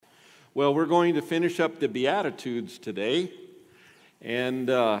Well, we're going to finish up the Beatitudes today. And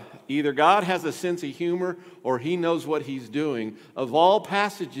either God has a sense of humor or He knows what He's doing. Of all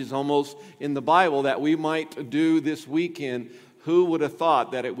passages almost in the Bible that we might do this weekend, who would have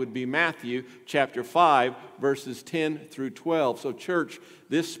thought that it would be Matthew chapter 5, verses 10 through 12. So church,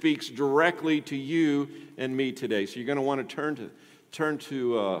 this speaks directly to you and me today. So you're going to want to turn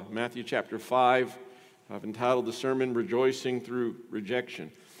to Matthew chapter 5. I've entitled the sermon, Rejoicing Through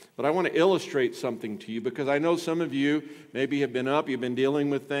Rejection. But I want to illustrate something to you because I know some of you maybe have been up, you've been dealing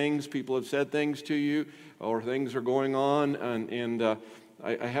with things, people have said things to you, or things are going on, and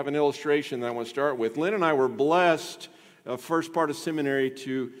I have an illustration that I want to start with. Lynn and I were blessed, first part of seminary,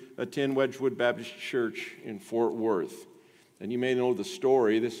 to attend Wedgwood Baptist Church in Fort Worth. And you may know the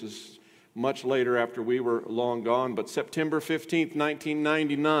story. This is much later after we were long gone, but September 15th,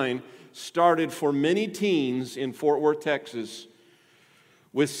 1999 started for many teens in Fort Worth, Texas,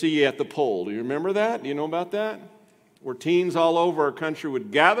 with See You at the Pole. Do you remember that? Do you know about that? Where teens all over our country would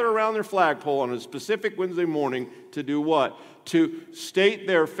gather around their flagpole on a specific Wednesday morning to do what? To state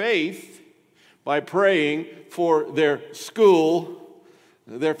their faith by praying for their school,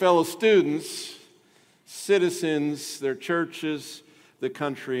 their fellow students, citizens, their churches, the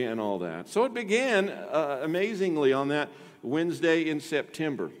country, and all that. So it began amazingly on that Wednesday in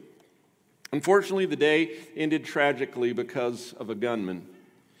September. Unfortunately, the day ended tragically because of a gunman.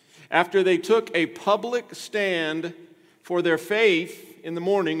 After they took a public stand for their faith in the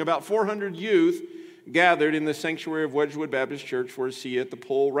morning, about 400 youth gathered in the sanctuary of Wedgwood Baptist Church for a See You at the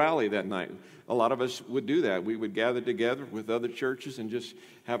Pole rally that night. A lot of us would do that. We would gather together with other churches and just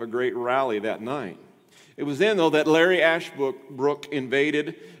have a great rally that night. It was then, though, that Larry Ashbrook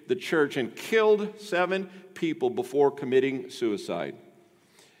invaded the church and killed 7 people before committing suicide.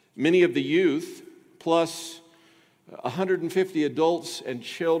 Many of the youth, plus 150 adults and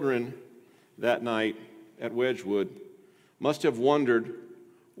children that night at Wedgwood, must have wondered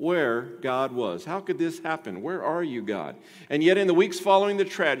where God was. How could this happen? Where are you, God? And yet in the weeks following the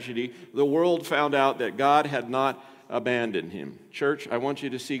tragedy, the world found out that God had not abandoned him. Church, I want you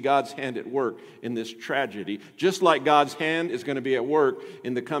to see God's hand at work in this tragedy, just like God's hand is going to be at work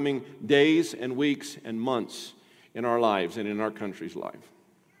in the coming days and weeks and months in our lives and in our country's life.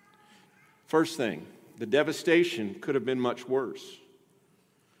 First thing, the devastation could have been much worse.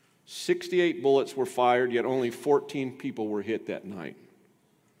 68 bullets were fired, yet only 14 people were hit that night.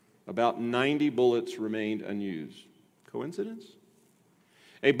 About 90 bullets remained unused. Coincidence?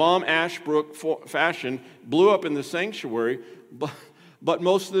 A bomb Ashbrook fashion blew up in the sanctuary, but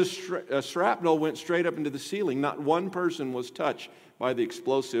most of the shrapnel went straight up into the ceiling. Not one person was touched by the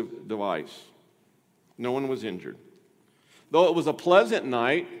explosive device. No one was injured. Though it was a pleasant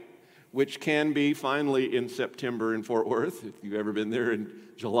night, which can be finally in September in Fort Worth, if you've ever been there in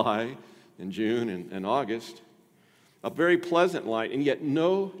July and June and August. A very pleasant night, and yet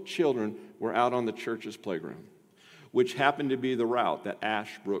no children were out on the church's playground, which happened to be the route that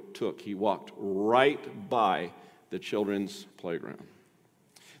Ashbrook took. He walked right by the children's playground.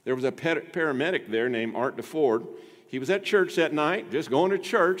 There was a paramedic there named Art DeFord. He was at church that night, just going to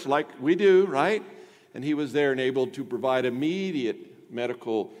church like we do, right? And he was there and able to provide immediate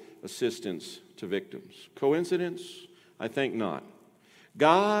medical assistance to victims. Coincidence? I think not.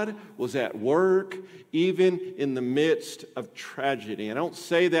 God was at work even in the midst of tragedy. And I don't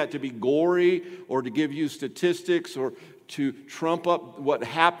say that to be gory or to give you statistics or to trump up what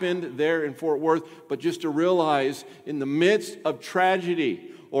happened there in Fort Worth, but just to realize in the midst of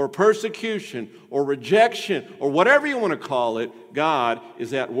tragedy or persecution or rejection or whatever you want to call it, God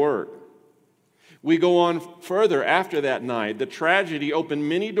is at work. We go on further after that night. The tragedy opened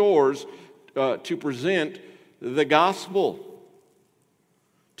many doors to present the gospel,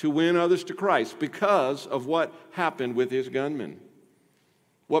 to win others to Christ because of what happened with his gunman.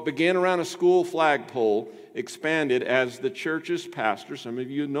 What began around a school flagpole expanded as the church's pastor, some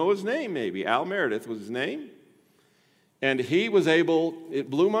of you know his name maybe, Al Meredith was his name, and he was able,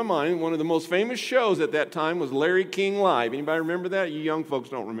 it blew my mind, one of the most famous shows at that time was Larry King Live. Anybody remember that? You young folks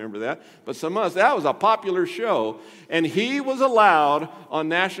don't remember that, but some of us, that was a popular show, and he was allowed on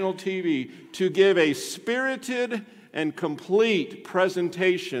national TV to give a spirited and complete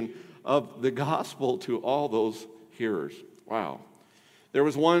presentation of the gospel to all those hearers. Wow. There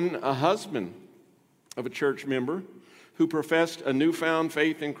was a husband of a church member who professed a newfound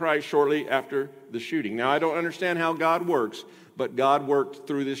faith in Christ shortly after the shooting. Now, I don't understand how God works, but God worked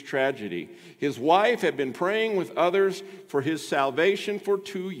through this tragedy. His wife had been praying with others for his salvation for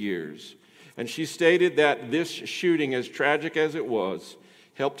 2 years, and she stated that this shooting, as tragic as it was,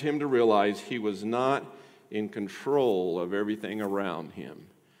 helped him to realize he was not in control of everything around him.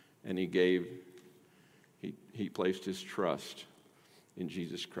 and he placed his trust in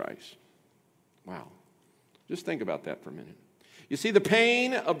Jesus Christ. Wow. Just think about that for a minute. You see, the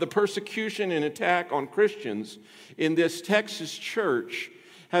pain of the persecution and attack on Christians in this Texas church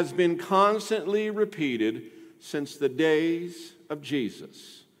has been constantly repeated since the days of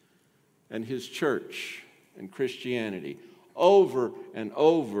Jesus and his church and Christianity. Over and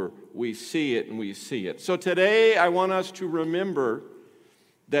over, we see it and we see it. So today, I want us to remember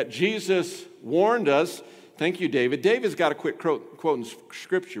that Jesus warned us. Thank you, David. David's got to quit quoting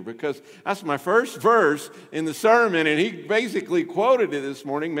Scripture because that's my first verse in the sermon, and he basically quoted it this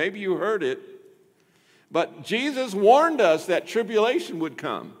morning. Maybe you heard it. But Jesus warned us that tribulation would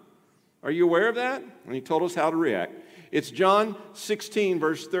come. Are you aware of that? And he told us how to react. It's John 16,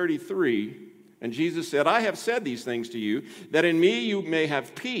 verse 33. And Jesus said, I have said these things to you, that in me you may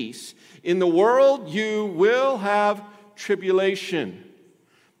have peace. In the world you will have tribulation.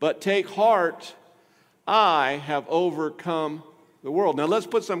 But take heart, I have overcome the world. Now let's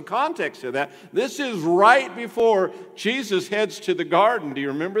put some context to that. This is right before Jesus heads to the garden. Do you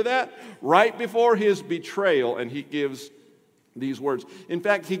remember that? Right before his betrayal, and he gives these words. In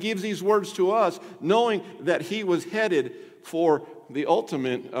fact, he gives these words to us knowing that he was headed for the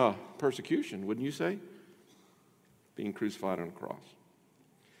ultimate persecution, wouldn't you say? Being crucified on a cross.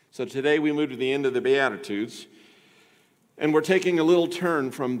 So today we move to the end of the Beatitudes, and we're taking a little turn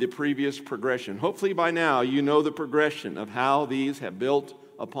from the previous progression. Hopefully by now you know the progression of how these have built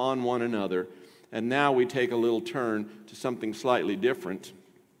upon one another, and now we take a little turn to something slightly different.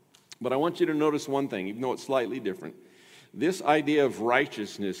 But I want you to notice one thing, even though it's slightly different. This idea of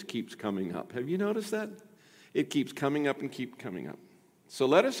righteousness keeps coming up. Have you noticed that? It keeps coming up and keep coming up. So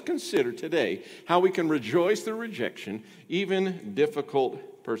let us consider today how we can rejoice through rejection, even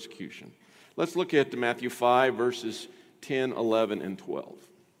difficult persecution. Let's look at Matthew 5, verses 10, 11, and 12.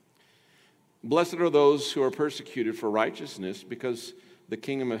 Blessed are those who are persecuted for righteousness, because the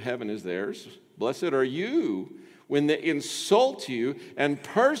kingdom of heaven is theirs. Blessed are you when they insult you and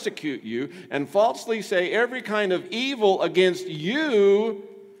persecute you and falsely say every kind of evil against you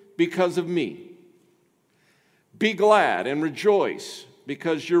because of me. Be glad and rejoice,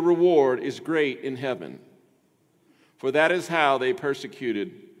 because your reward is great in heaven. For that is how they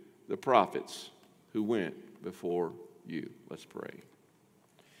persecuted the prophets who went before you. Let's pray.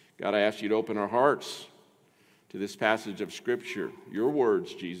 God, I ask you to open our hearts to this passage of Scripture, your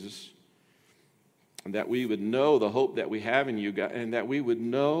words, Jesus, and that we would know the hope that we have in you, God, and that we would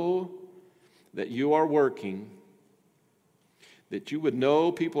know that you are working, that you would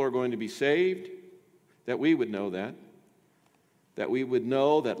know people are going to be saved, that we would know that we would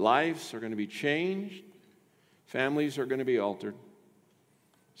know that lives are going to be changed, families are going to be altered.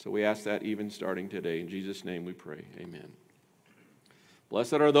 So we ask that even starting today. In Jesus' name we pray. Amen.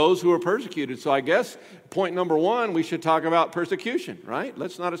 Blessed are those who are persecuted. So I guess point number one, we should talk about persecution, right?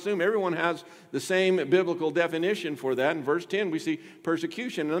 Let's not assume everyone has the same biblical definition for that. In verse 10, we see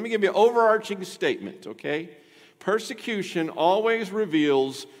persecution. And let me give you an overarching statement, okay? Persecution always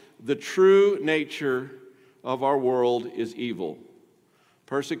reveals the true nature of our world is evil.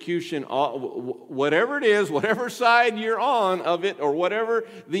 Persecution, whatever it is, whatever side you're on of it, or whatever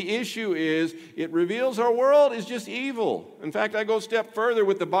the issue is, it reveals our world is just evil. In fact, I go a step further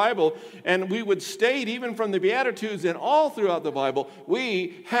with the Bible, and we would state, even from the Beatitudes and all throughout the Bible,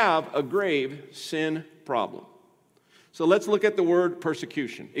 we have a grave sin problem. So let's look at the word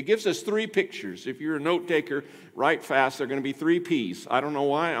persecution. It gives us three pictures. If you're a note taker, write fast. There are going to be three P's. I don't know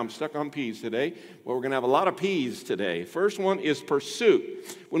why. I'm stuck on P's today. But we're going to have a lot of P's today. First one is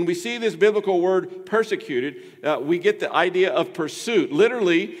pursuit. When we see this biblical word persecuted, we get the idea of pursuit.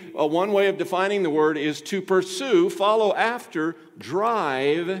 Literally, one way of defining the word is to pursue, follow after,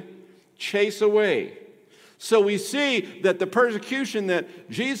 drive, chase away. So we see that the persecution that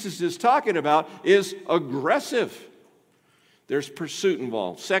Jesus is talking about is aggressive. There's pursuit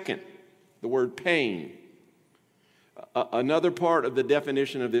involved. Second, the word pain. Another part of the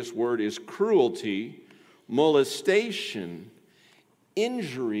definition of this word is cruelty, molestation,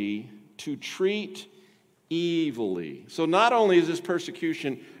 injury, to treat evilly. So not only is this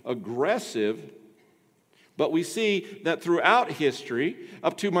persecution aggressive, but we see that throughout history,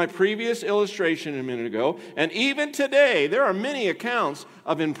 up to my previous illustration a minute ago, and even today, there are many accounts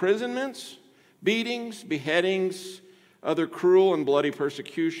of imprisonments, beatings, beheadings, other cruel and bloody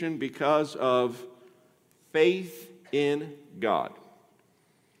persecution because of faith in God.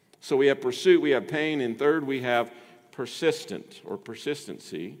 So we have pursuit, we have pain, and third, we have persistent or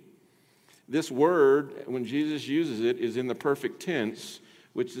persistency. This word, when Jesus uses it, is in the perfect tense,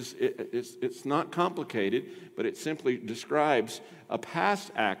 which is, it's not complicated, but it simply describes a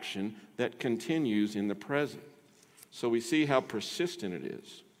past action that continues in the present. So we see how persistent it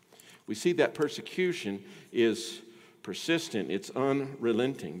is. We see that persecution is persistent. It's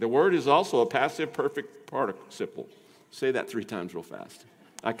unrelenting. The word is also a passive perfect participle. Say that 3 times real fast.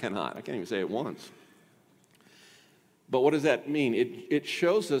 I cannot. I can't even say it once. But what does that mean? It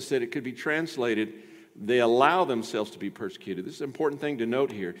shows us that it could be translated, they allow themselves to be persecuted. This is an important thing to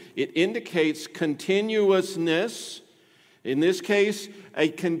note here. It indicates continuousness. In this case, a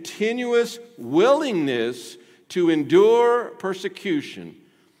continuous willingness to endure persecution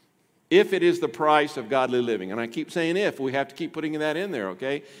if it is the price of godly living. And I keep saying if. We have to keep putting that in there,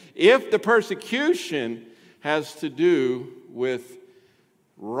 okay? If the persecution has to do with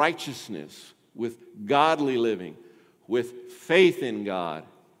righteousness, with godly living, with faith in God.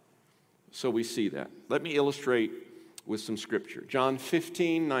 So we see that. Let me illustrate with some scripture. John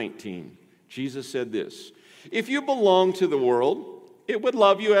 15:19. Jesus said this, "If you belong to the world, it would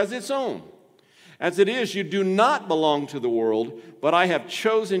love you as its own. As it is, you do not belong to the world, but I have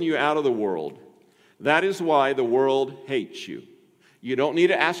chosen you out of the world. That is why the world hates you." You don't need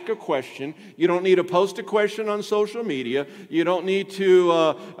to ask a question. You don't need to post a question on social media. You don't need to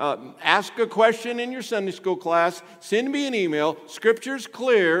ask a question in your Sunday school class. Send me an email. Scripture's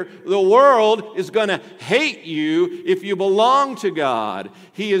clear. The world is going to hate you if you belong to God.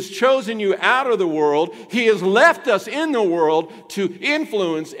 He has chosen you out of the world. He has left us in the world to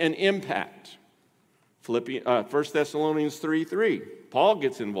influence and impact. 1 Thessalonians 3:3. Paul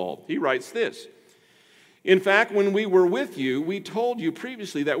gets involved. He writes this. "In fact, when we were with you, we told you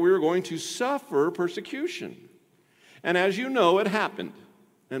previously that we were going to suffer persecution. And as you know, it happened."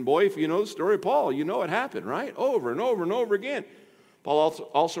 And boy, if you know the story of Paul, you know it happened, right? Over and over and over again. Paul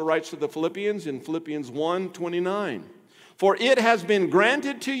also writes to the Philippians in Philippians 1:29. "For it has been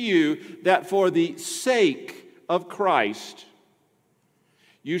granted to you that for the sake of Christ,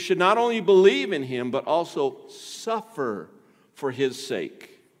 you should not only believe in him, but also suffer for his sake."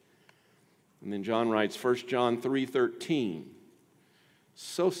 And then John writes 1 John 3:13.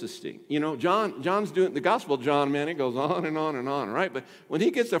 So succinct. You know, John's doing the Gospel of John, man, it goes on and on and on, right? But when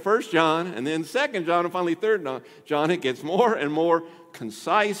he gets to 1 John and then 2 John and finally 3 John, it gets more and more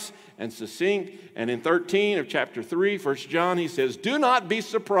concise and succinct. And in 13 of chapter 3, 1 John, he says, "Do not be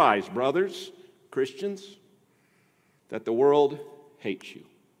surprised, brothers, Christians, that the world hates you."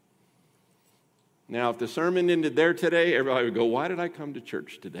 Now, if the sermon ended there today, everybody would go, "Why did I come to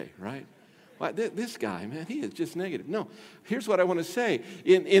church today?" Right? This guy, man, he is just negative. No, here's what I want to say.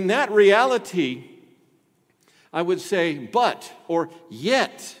 In that reality, I would say, but, or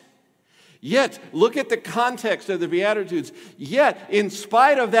yet. Yet, look at the context of the Beatitudes. Yet, in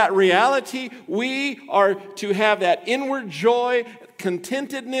spite of that reality, we are to have that inward joy,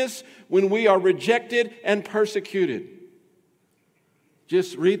 contentedness when we are rejected and persecuted.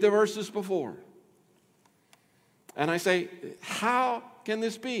 Just read the verses before. And I say, how can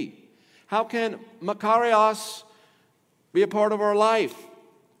this be? How can Makarios be a part of our life?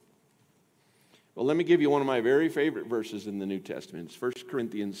 Well, let me give you one of my very favorite verses in the New Testament. It's 1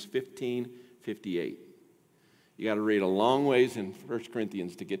 Corinthians 15:58. You got to read a long ways in 1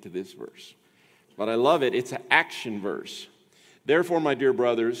 Corinthians to get to this verse. But I love it. It's an action verse. "Therefore, my dear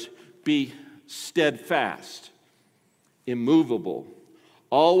brothers, be steadfast, immovable,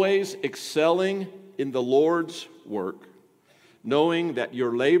 always excelling in the Lord's work, knowing that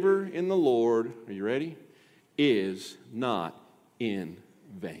your labor in the Lord," are you ready? "is not in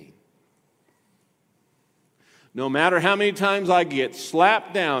vain." No matter how many times I get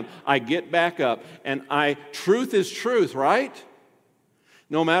slapped down, I get back up. And truth is truth, right?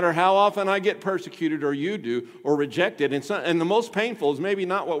 No matter how often I get persecuted, or you do, or rejected. And the most painful is maybe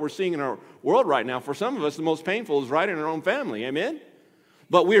not what we're seeing in our world right now. For some of us, the most painful is right in our own family. Amen?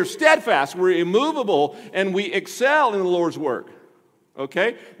 But we are steadfast, we're immovable, and we excel in the Lord's work.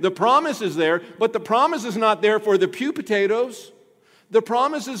 Okay? The promise is there, but the promise is not there for the pew potatoes. The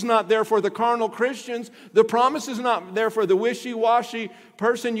promise is not there for the carnal Christians. The promise is not there for the wishy-washy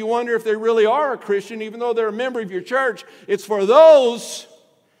person. You wonder if they really are a Christian, even though they're a member of your church. It's for those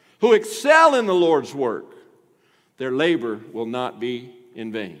who excel in the Lord's work. Their labor will not be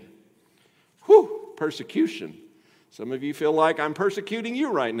in vain. Whew, persecution. Some of you feel like I'm persecuting you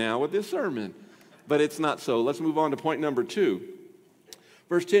right now with this sermon, but it's not so. Let's move on to point number 2.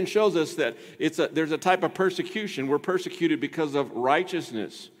 Verse 10 shows us that there's a type of persecution. We're persecuted because of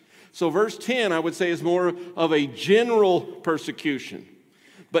righteousness. So verse 10, I would say, is more of a general persecution.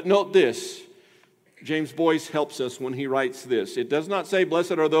 But note this. James Boyce helps us when he writes this. It does not say,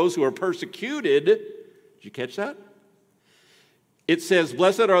 "Blessed are those who are persecuted." Did you catch that? It says,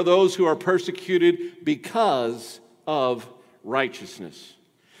 blessed are those who are persecuted because of righteousness.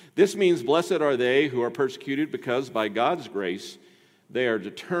 This means blessed are they who are persecuted because by God's grace they are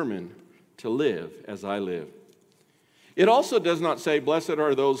determined to live as I live. It also does not say, blessed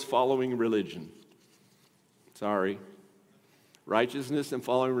are those following religion. Sorry. Righteousness and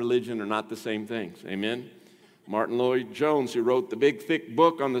following religion are not the same things. Amen? Martin Lloyd-Jones, who wrote the big, thick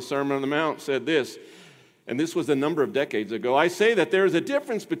book on the Sermon on the Mount, said this, and this was a number of decades ago, I say that there is a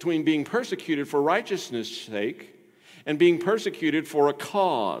difference between being persecuted for righteousness' sake and being persecuted for a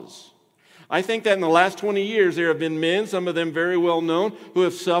cause. I think that in the last 20 years there have been men, some of them very well known, who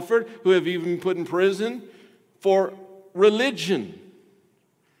have suffered, who have even been put in prison for religion.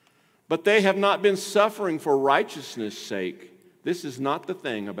 But they have not been suffering for righteousness' sake. This is not the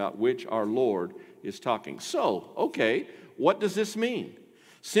thing about which our Lord is talking. So, okay, what does this mean?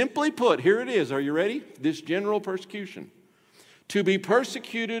 Simply put, here it is. Are you ready? This general persecution. To be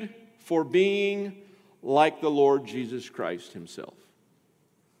persecuted for being like the Lord Jesus Christ himself.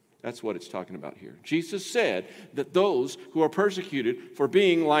 That's what it's talking about here. Jesus said that those who are persecuted for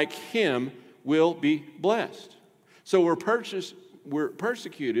being like him will be blessed. So we're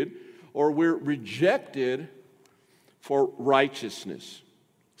persecuted or we're rejected for righteousness.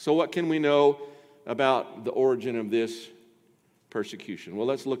 So what can we know about the origin of this persecution? Well,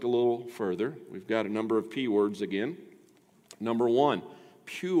 let's look a little further. We've got a number of P words again. Number one,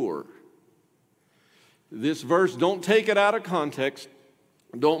 pure. This verse, don't take it out of context.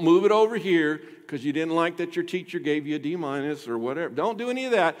 Don't move it over here because you didn't like that your teacher gave you a D- or whatever. Don't do any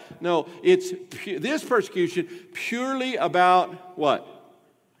of that. No, it's this persecution purely about what?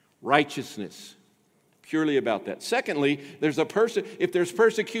 Righteousness. Purely about that. Secondly, if there's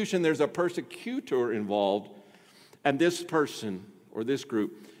persecution, there's a persecutor involved, and this person or this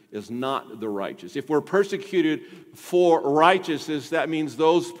group is not the righteous. If we're persecuted for righteousness, that means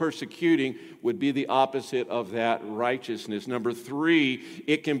those persecuting would be the opposite of that righteousness. Number three,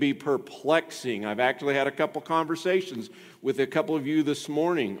 it can be perplexing. I've actually had a couple conversations with a couple of you this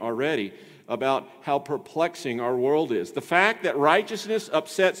morning already about how perplexing our world is. The fact that righteousness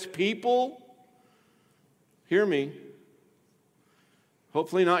upsets people, hear me,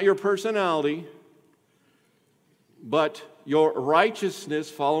 hopefully not your personality, but your righteousness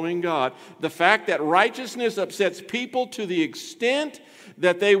following God. The fact that righteousness upsets people to the extent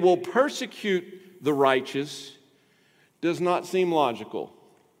that they will persecute the righteous does not seem logical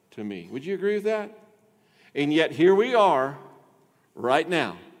to me. Would you agree with that? And yet here we are right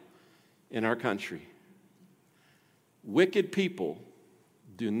now in our country. Wicked people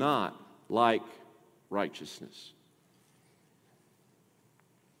do not like righteousness.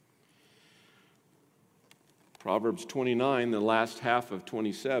 Proverbs 29, the last half of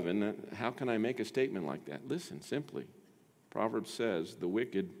 27, how can I make a statement like that? Listen, simply. Proverbs says, the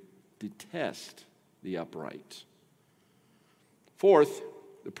wicked detest the upright. Fourth,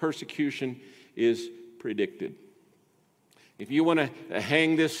 the persecution is predicted. If you want to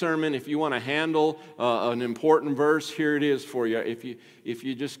hang this sermon, if you want to handle an important verse, here it is for you. If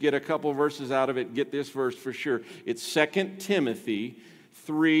you just get a couple verses out of it, get this verse for sure. It's 2 Timothy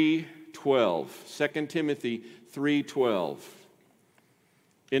 3:12. 2 Timothy 3:12.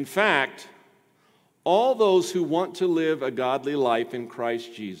 In fact, all those who want to live a godly life in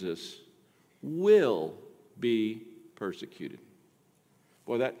Christ Jesus will be persecuted.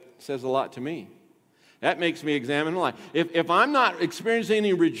 Boy, that says a lot to me. That makes me examine life. If I'm not experiencing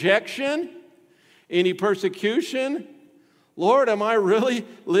any rejection, any persecution, Lord, am I really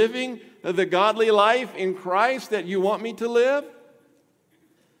living the godly life in Christ that you want me to live?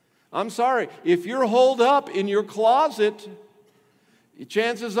 I'm sorry, if you're holed up in your closet,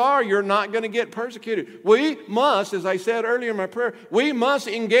 chances are you're not going to get persecuted. We must, as I said earlier in my prayer, we must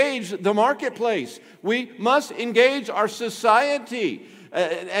engage the marketplace. We must engage our society.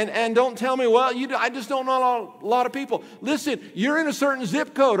 And don't tell me, well, I just don't know a lot of people. Listen, you're in a certain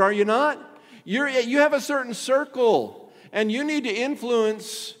zip code, are you not? You have a certain circle, and you need to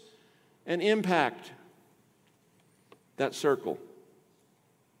influence and impact that circle.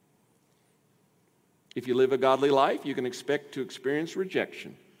 If you live a godly life, you can expect to experience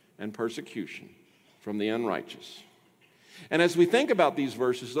rejection and persecution from the unrighteous. And as we think about these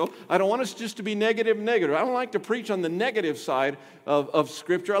verses, though, I don't want us just to be negative. I don't like to preach on the negative side of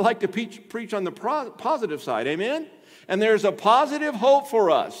Scripture. I like to preach on the positive side. Amen? And there's a positive hope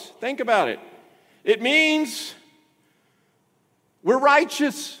for us. Think about it. It means we're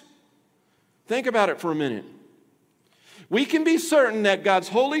righteous. Think about it for a minute. We can be certain that God's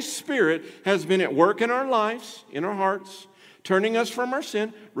Holy Spirit has been at work in our lives, in our hearts, turning us from our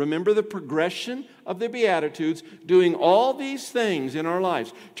sin. Remember the progression of the Beatitudes, doing all these things in our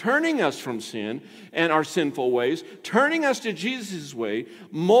lives, turning us from sin and our sinful ways, turning us to Jesus' way,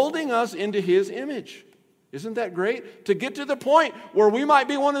 molding us into His image. Isn't that great? To get to the point where we might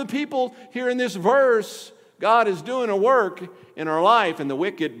be one of the people here in this verse, God is doing a work in our life, and the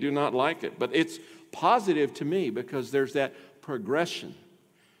wicked do not like it. But it's positive to me because there's that progression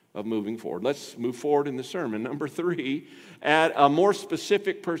of moving forward. Let's move forward in the sermon. Number 3, add a more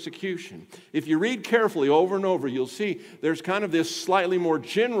specific persecution. If you read carefully over and over, you'll see there's kind of this slightly more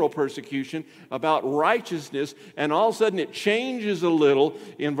general persecution about righteousness, and all of a sudden it changes a little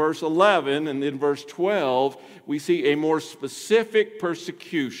in verse 11, and in verse 12, we see a more specific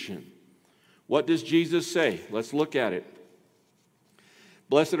persecution. What does Jesus say? Let's look at it.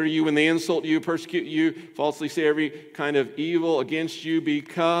 Blessed are you when they insult you, persecute you, falsely say every kind of evil against you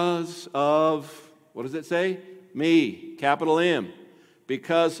because of, what does it say? Me, capital M,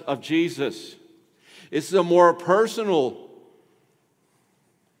 because of Jesus. It's a more personal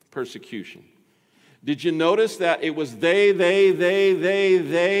persecution. Did you notice that it was they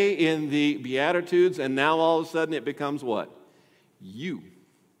in the Beatitudes, and now all of a sudden it becomes what? You.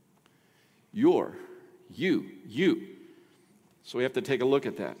 Your. You. So we have to take a look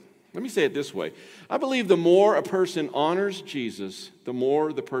at that. Let me say it this way. I believe the more a person honors Jesus, the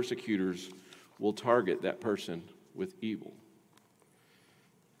more the persecutors will target that person with evil.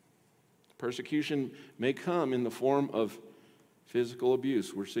 Persecution may come in the form of physical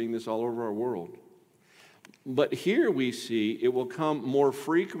abuse. We're seeing this all over our world. But here we see it will come more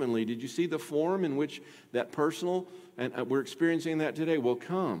frequently. Did you see the form in which that personal, and we're experiencing that today, will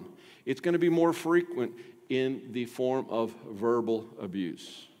come? It's going to be more frequent in the form of verbal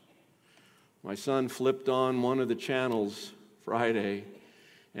abuse. My son flipped on one of the channels Friday,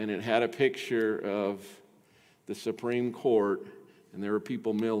 and it had a picture of the Supreme Court, and there were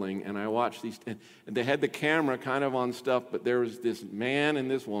people milling, and I watched these, and they had the camera kind of on stuff, but there was this man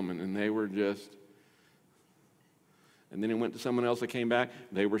and this woman, and they were just, and then it went to someone else that came back,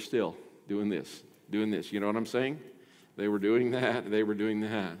 they were still doing this. You know what I'm saying? They were doing that.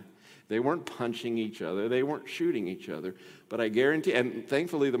 They weren't punching each other. They weren't shooting each other. But I guarantee, and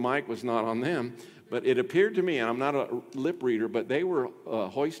thankfully the mic was not on them, but it appeared to me, and I'm not a lip reader, but they were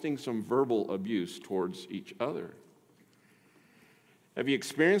hoisting some verbal abuse towards each other. Have you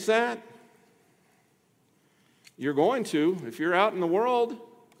experienced that? You're going to. If you're out in the world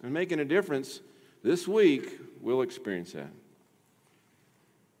and making a difference, this week we'll experience that.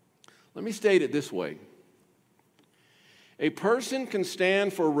 Let me state it this way. A person can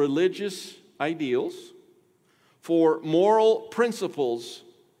stand for religious ideals, for moral principles,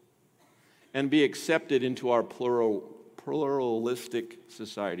 and be accepted into our pluralistic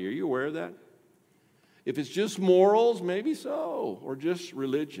society. Are you aware of that? If it's just morals, maybe so, or just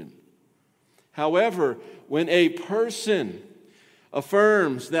religion. However, when a person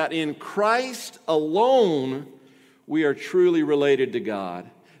affirms that in Christ alone we are truly related to God,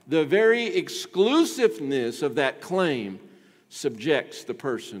 the very exclusiveness of that claim subjects the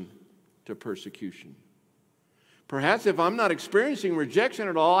person to persecution. Perhaps if I'm not experiencing rejection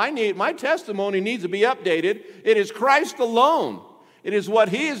at all, my testimony needs to be updated. It is Christ alone. It is what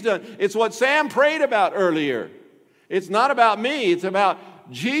He has done. It's what Sam prayed about earlier. It's not about me. It's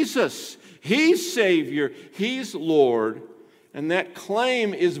about Jesus. He's Savior. He's Lord. And that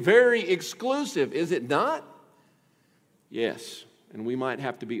claim is very exclusive, is it not? Yes. And we might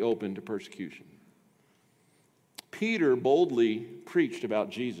have to be open to persecution. Peter boldly preached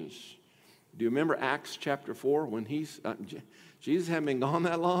about Jesus. Do you remember Acts chapter 4 when Jesus hadn't been gone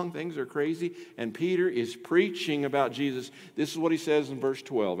that long? Things are crazy. And Peter is preaching about Jesus. This is what he says in verse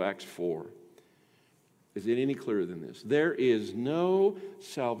 12, Acts 4. Is it any clearer than this? There is no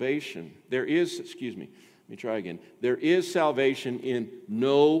salvation. There is salvation in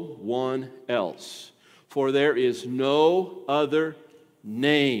no one else. For there is no other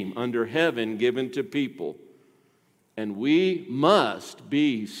name under heaven given to people, and we must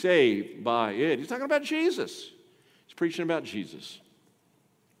be saved by it. He's talking about Jesus. He's preaching about Jesus.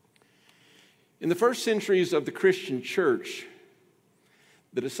 In the first centuries of the Christian church,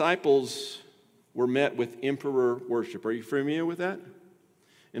 the disciples were met with emperor worship. Are you familiar with that?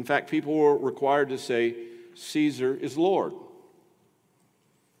 In fact, people were required to say, Caesar is Lord.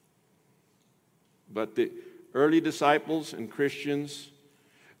 But the early disciples and Christians,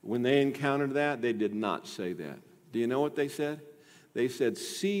 when they encountered that, they did not say that. Do you know what they said? They said,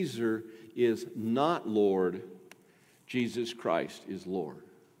 Caesar is not Lord, Jesus Christ is Lord.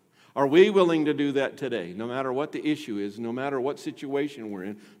 Are we willing to do that today? No matter what the issue is, no matter what situation we're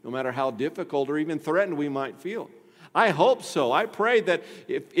in, no matter how difficult or even threatened we might feel. I hope so. I pray that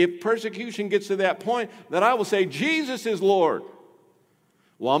if persecution gets to that point, that I will say, Jesus is Lord.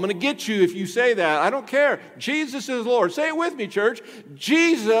 Well, I'm going to get you if you say that. I don't care. Jesus is Lord. Say it with me, church.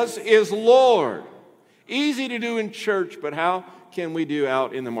 Jesus is Lord. Easy to do in church, but how can we do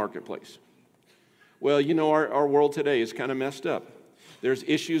out in the marketplace? Well, you know, our world today is kind of messed up. There's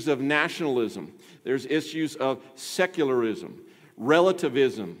issues of nationalism. There's issues of secularism,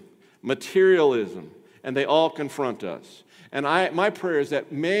 relativism, materialism, and they all confront us. And my prayer is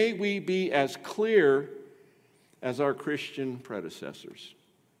that may we be as clear as our Christian predecessors.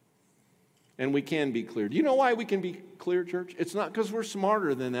 And we can be clear. Do you know why we can be clear, church? It's not because we're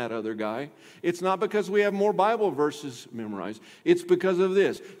smarter than that other guy. It's not because we have more Bible verses memorized. It's because of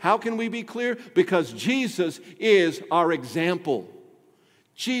this. How can we be clear? Because Jesus is our example.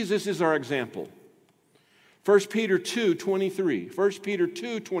 Jesus is our example. 1 Peter 2:23. 1 Peter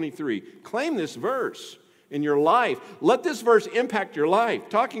 2:23. Claim this verse in your life. Let this verse impact your life.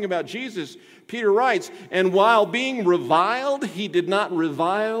 Talking about Jesus, Peter writes, "And while being reviled, he did not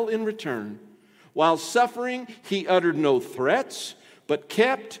revile in return. While suffering, he uttered no threats, but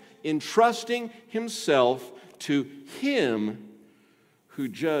kept entrusting himself to him who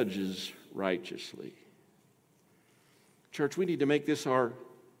judges righteously." Church, we need to make this our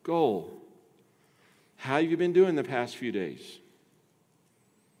goal. How have you been doing the past few days?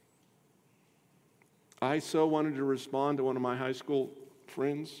 I so wanted to respond to one of my high school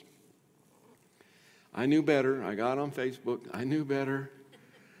friends. I knew better. I got on Facebook. I knew better.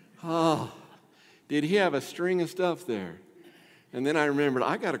 Oh, did he have a string of stuff there? And then I remembered,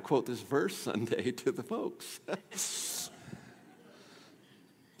 I got to quote this verse Sunday to the folks.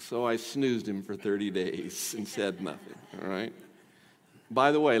 So I snoozed him for 30 days and said nothing, all right?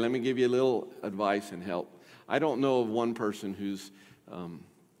 By the way, let me give you a little advice and help. I don't know of one person whose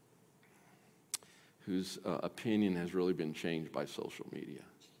opinion has really been changed by social media.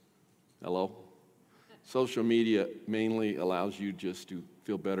 Hello? Social media mainly allows you just to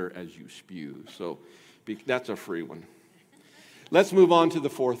feel better as you spew. So that's a free one. Let's move on to the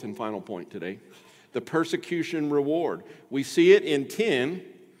fourth and final point today. The persecution reward. We see it in 10,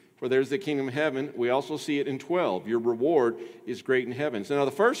 for there's the kingdom of heaven. We also see it in 12. Your reward is great in heaven. So now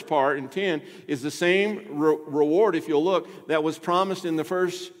the first part in 10 is the same reward, if you'll look, that was promised in the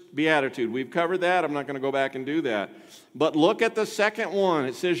first beatitude. We've covered that. I'm not going to go back and do that. But look at the second one.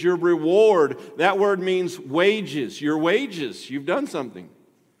 It says your reward. That word means wages. Your wages. You've done something.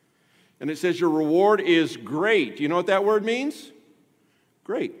 And it says your reward is great. Do you know what that word means?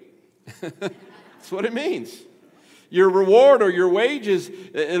 Great. That's what it means. Your reward or your wages,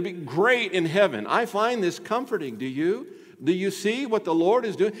 it'll be great in heaven. I find this comforting. Do you? Do you see what the Lord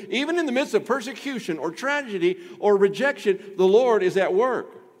is doing? Even in the midst of persecution or tragedy or rejection, the Lord is at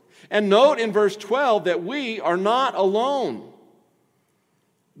work. And note in verse 12 that we are not alone.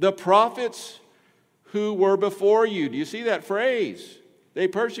 The prophets who were before you. Do you see that phrase? They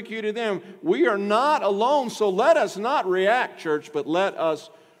persecuted them. We are not alone, so let us not react, church, but let us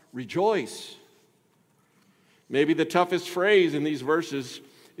rejoice. Maybe the toughest phrase in these verses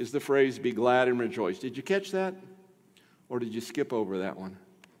is the phrase, be glad and rejoice. Did you catch that? Or did you skip over that one?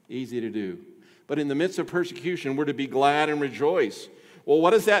 Easy to do. But in the midst of persecution, we're to be glad and rejoice. Well,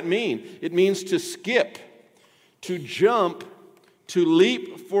 what does that mean? It means to skip, to jump, to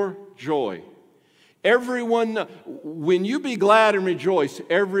leap for joy. Everyone, when you be glad and rejoice,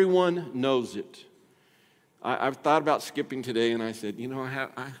 everyone knows it. I've thought about skipping today, and I said, you know,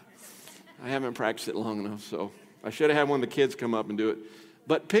 I haven't practiced it long enough, so I should have had one of the kids come up and do it.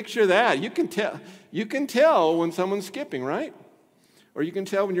 But picture that. You can tell when someone's skipping, right? Or you can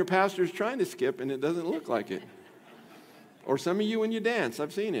tell when your pastor is trying to skip and it doesn't look like it. Or some of you when you dance.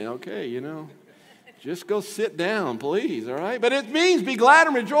 I've seen it. Okay, you know. Just go sit down, please, all right? But it means be glad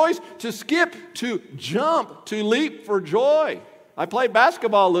and rejoice, to skip, to jump, to leap for joy. I played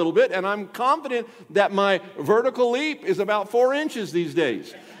basketball a little bit, and I'm confident that my vertical leap is about 4 inches these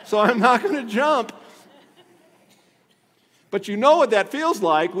days. So I'm not going to jump. But you know what that feels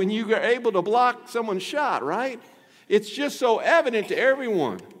like when you are able to block someone's shot, right? It's just so evident to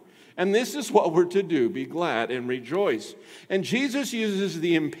everyone. And this is what we're to do, be glad and rejoice. And Jesus uses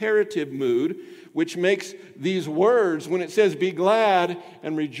the imperative mood, which makes these words, when it says be glad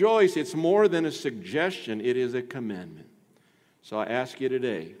and rejoice, it's more than a suggestion, it is a commandment. So I ask you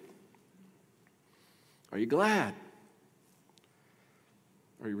today, are you glad?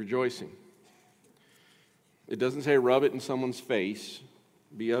 Are you rejoicing? It doesn't say rub it in someone's face,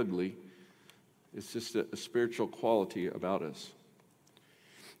 be ugly. It's just a spiritual quality about us.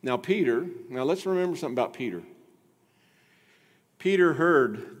 Now let's remember something about Peter. Peter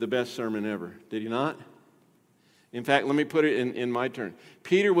heard the best sermon ever, did he not? In fact, let me put it in my turn.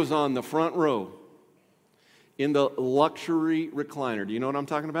 Peter was on the front row in the luxury recliner. Do you know what I'm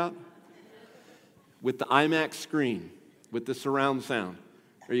talking about? With the IMAX screen, with the surround sound.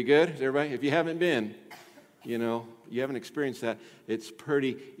 Are you good? Is everybody? If you haven't been, you haven't experienced that, it's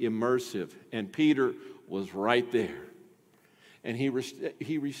pretty immersive. And Peter was right there. And he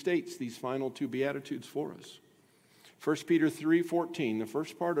restates these final two Beatitudes for us. 1 Peter 3:14, the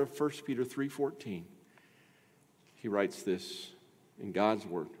first part of 1 Peter 3:14, he writes this in God's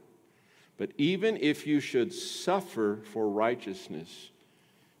word. But even if you should suffer for righteousness,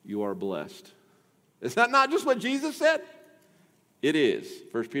 you are blessed. Is that not just what Jesus said? It is.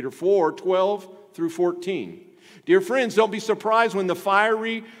 1 Peter 4:12 through 14. Dear friends, don't be surprised when the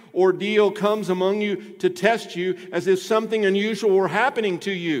fiery ordeal comes among you to test you as if something unusual were happening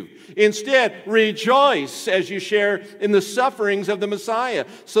to you. Instead, rejoice as you share in the sufferings of the Messiah,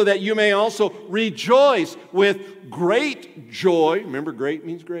 so that you may also rejoice with great joy. Remember, great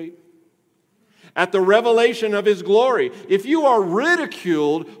means great. At the revelation of His glory. If you are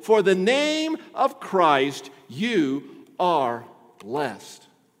ridiculed for the name of Christ, you are blessed,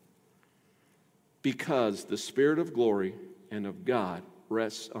 because the Spirit of glory and of God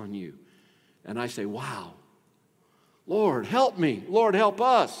rests on you. And I say, wow, Lord, help me. Lord, help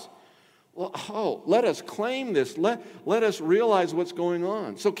us. Well, let us claim this. Let us realize what's going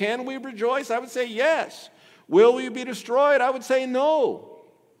on. So can we rejoice? I would say yes. Will we be destroyed? I would say no.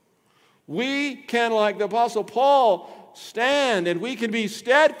 We can, like the Apostle Paul, stand, and we can be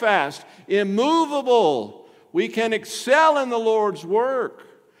steadfast, immovable. We can excel in the Lord's work.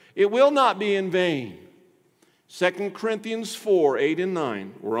 It will not be in vain. 2 Corinthians 4:8 and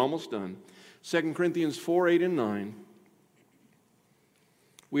 9. We're almost done. 2 Corinthians 4:8 and 9.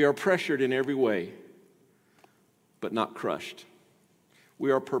 We are pressured in every way, but not crushed.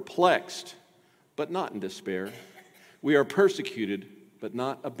 We are perplexed, but not in despair. We are persecuted, but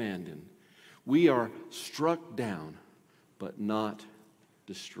not abandoned. We are struck down, but not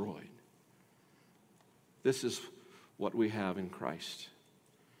destroyed. This is what we have in Christ.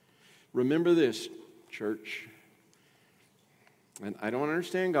 Remember this, church. And I don't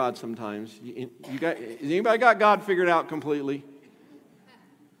understand God sometimes. Has anybody got God figured out completely?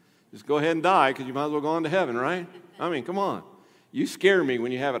 Just go ahead and die, because you might as well go on to heaven, right? I mean, come on. You scare me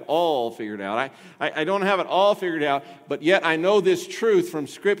when you have it all figured out. I don't have it all figured out, but yet I know this truth from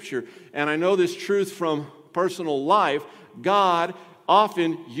Scripture, and I know this truth from personal life. God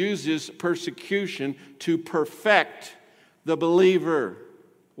often uses persecution to perfect the believer.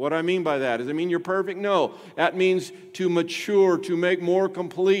 What do I mean by that? Does it mean you're perfect? No. That means to mature, to make more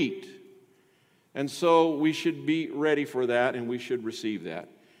complete. And so we should be ready for that, and we should receive that.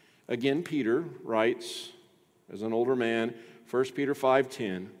 Again, Peter writes, as an older man, 1 Peter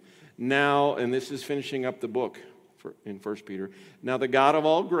 5:10, now, and this is finishing up the book in 1 Peter, now the God of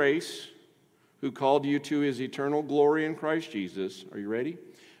all grace, who called you to His eternal glory in Christ Jesus, are you ready?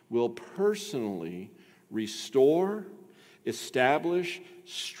 Will personally restore, establish,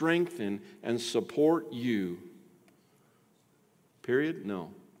 strengthen, and support you. Period?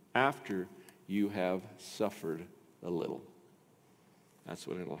 No. After you have suffered a little. That's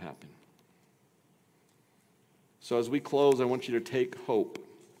when it'll happen. So as we close, I want you to take hope.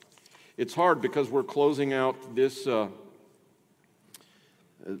 It's hard because we're closing out this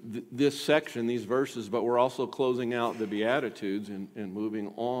section, these verses, but we're also closing out the Beatitudes and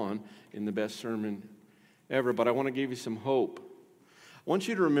moving on in the best sermon ever. But I want to give you some hope. I want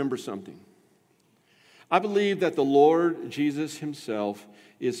you to remember something. I believe that the Lord Jesus Himself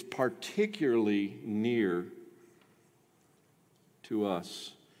is particularly near to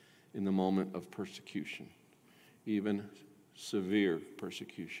us in the moment of persecution, even severe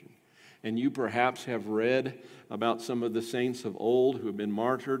persecution. And you perhaps have read about some of the saints of old who have been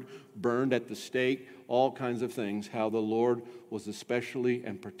martyred, burned at the stake, all kinds of things, how the Lord was especially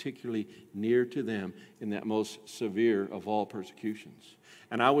and particularly near to them in that most severe of all persecutions.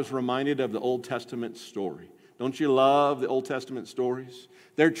 And I was reminded of the Old Testament story. Don't you love the Old Testament stories?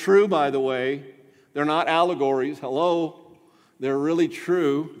 They're true, by the way. They're not allegories. Hello. They're really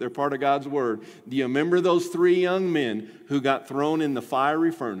true. They're part of God's Word. Do you remember those three young men who got thrown in the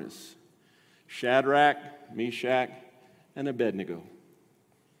fiery furnace? Shadrach, Meshach, and Abednego.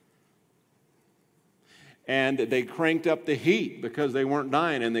 And they cranked up the heat because they weren't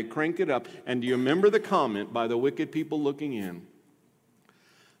dying, and they cranked it up. And do you remember the comment by the wicked people looking in?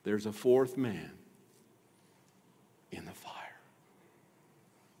 There's a fourth man in the fire.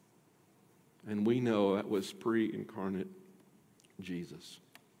 And we know that was pre-incarnate Jesus.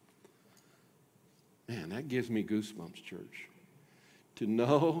 Man, that gives me goosebumps, church. To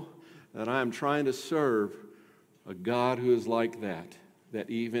know that I am trying to serve a God who is like that, that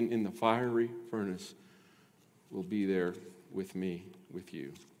even in the fiery furnace will be there with me, with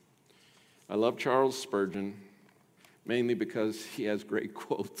you. I love Charles Spurgeon, mainly because he has great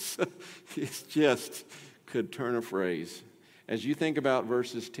quotes. He just could turn a phrase. As you think about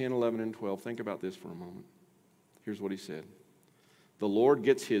verses 10, 11, and 12, think about this for a moment. Here's what he said. The Lord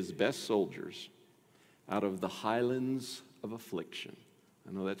gets his best soldiers out of the highlands of affliction.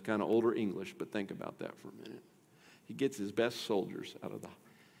 I know that's kind of older English, but think about that for a minute. He gets his best soldiers out of the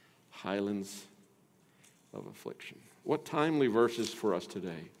highlands of affliction. What timely verses for us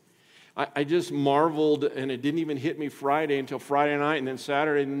today. I just marveled, and it didn't even hit me Friday until Friday night, and then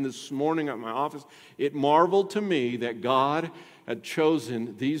Saturday, and then this morning at my office. It marveled to me that God had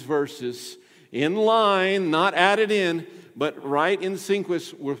chosen these verses in line, not added in, but right in sync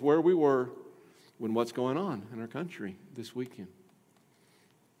with where we were when what's going on in our country this weekend.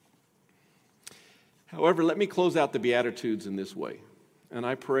 However, let me close out the Beatitudes in this way. And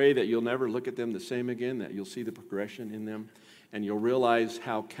I pray that you'll never look at them the same again, that you'll see the progression in them, and you'll realize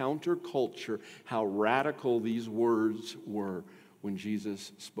how counterculture, how radical these words were when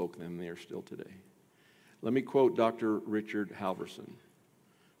Jesus spoke them. They are still today. Let me quote Dr. Richard Halverson,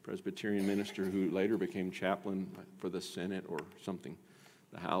 Presbyterian minister who later became chaplain for the Senate or something,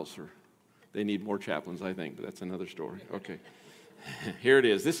 the House, or they need more chaplains, I think, but that's another story. Okay. Here it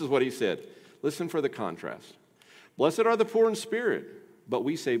is. This is what he said. Listen for the contrast. Blessed are the poor in spirit, but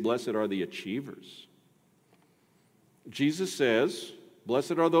we say blessed are the achievers. Jesus says,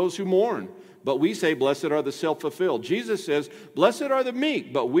 blessed are those who mourn, but we say blessed are the self-fulfilled. Jesus says, blessed are the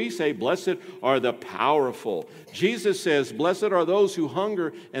meek, but we say blessed are the powerful. Jesus says, blessed are those who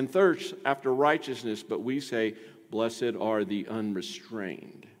hunger and thirst after righteousness, but we say blessed are the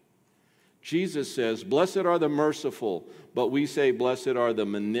unrestrained. Jesus says, blessed are the merciful, but we say blessed are the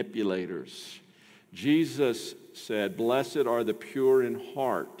manipulators. Jesus said, blessed are the pure in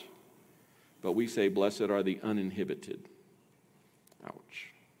heart, but we say blessed are the uninhibited. Ouch.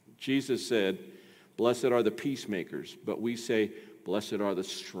 Jesus said, blessed are the peacemakers, but we say blessed are the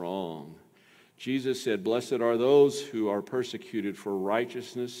strong. Jesus said, blessed are those who are persecuted for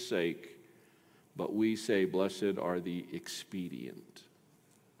righteousness' sake, but we say blessed are the expedient.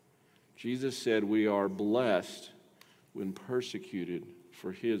 Jesus said we are blessed when persecuted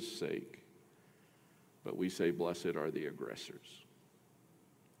for his sake, but we say blessed are the aggressors.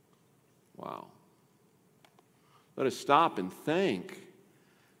 Wow. Let us stop and think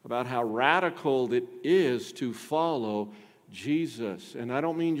about how radical it is to follow Jesus. And I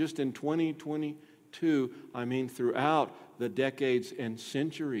don't mean just in 2022, I mean throughout the decades and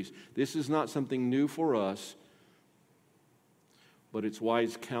centuries. This is not something new for us, but it's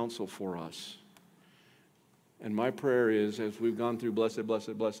wise counsel for us. And my prayer is, as we've gone through blessed,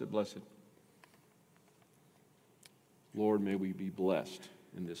 blessed, blessed, blessed, Lord, may we be blessed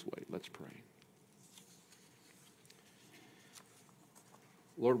in this way. Let's pray.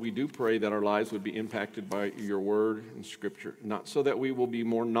 Lord, we do pray that our lives would be impacted by your word and scripture, not so that we will be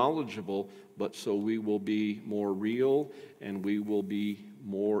more knowledgeable, but so we will be more real, and we will be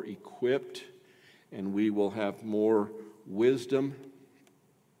more equipped, and we will have more wisdom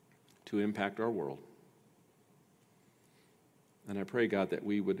to impact our world. And I pray, God, that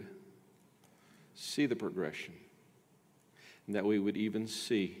we would see the progression, and that we would even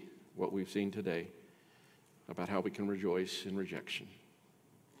see what we've seen today about how we can rejoice in rejection.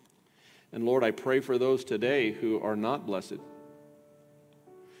 And Lord, I pray for those today who are not blessed.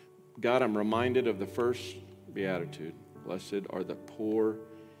 God, I'm reminded of the first beatitude. Blessed are the poor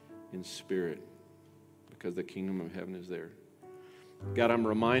in spirit, because the kingdom of heaven is there. God, I'm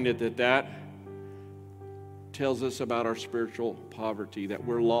reminded that tells us about our spiritual poverty, that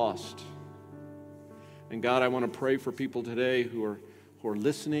we're lost. And God, I want to pray for people today who are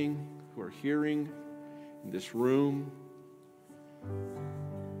listening, who are hearing in this room,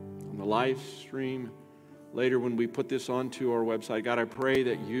 on the live stream, later when we put this onto our website. God, I pray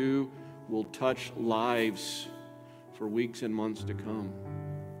that you will touch lives for weeks and months to come,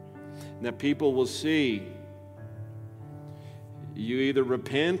 and that people will see you either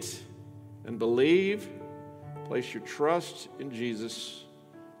repent and believe, place your trust in Jesus,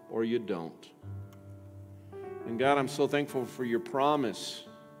 or you don't. And God, I'm so thankful for your promise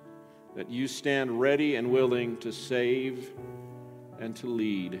that you stand ready and willing to save and to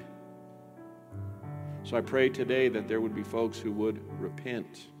lead. So I pray today that there would be folks who would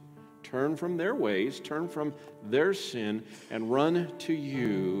repent, turn from their ways, turn from their sin, and run to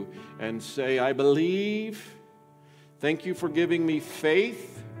you and say, I believe. Thank you for giving me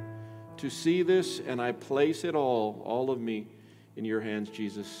faith to see this, and I place it all of me, in your hands,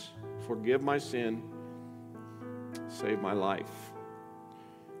 Jesus. Forgive my sin. Save my life.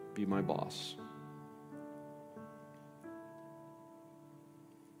 Be my boss.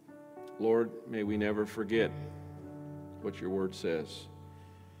 Lord, may we never forget what your word says,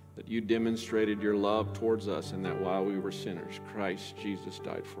 that you demonstrated your love towards us and that while we were sinners, Christ Jesus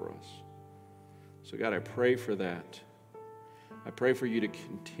died for us. So God, I pray for that. I pray for you to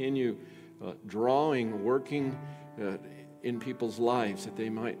continue drawing, working in people's lives that they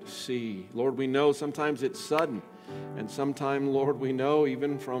might see. Lord, we know sometimes it's sudden, and sometimes, Lord, we know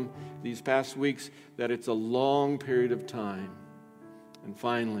even from these past weeks that it's a long period of time. And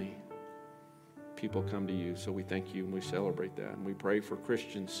finally, people come to you. So we thank you and we celebrate that. And we pray for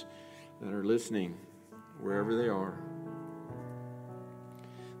Christians that are listening wherever they are,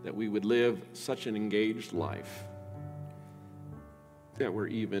 that we would live such an engaged life that we're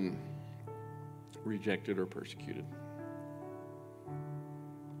even rejected or persecuted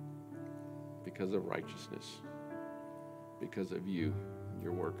because of righteousness, because of you and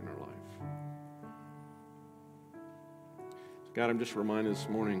your work in our life. So God, I'm just reminded this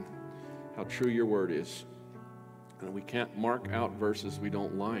morning how true your word is. And we can't mark out verses we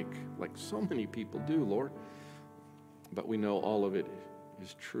don't like so many people do, Lord. But we know all of it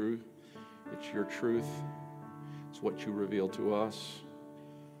is true. It's your truth. It's what you reveal to us.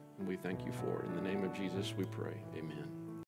 And we thank you for it. In the name of Jesus, we pray. Amen.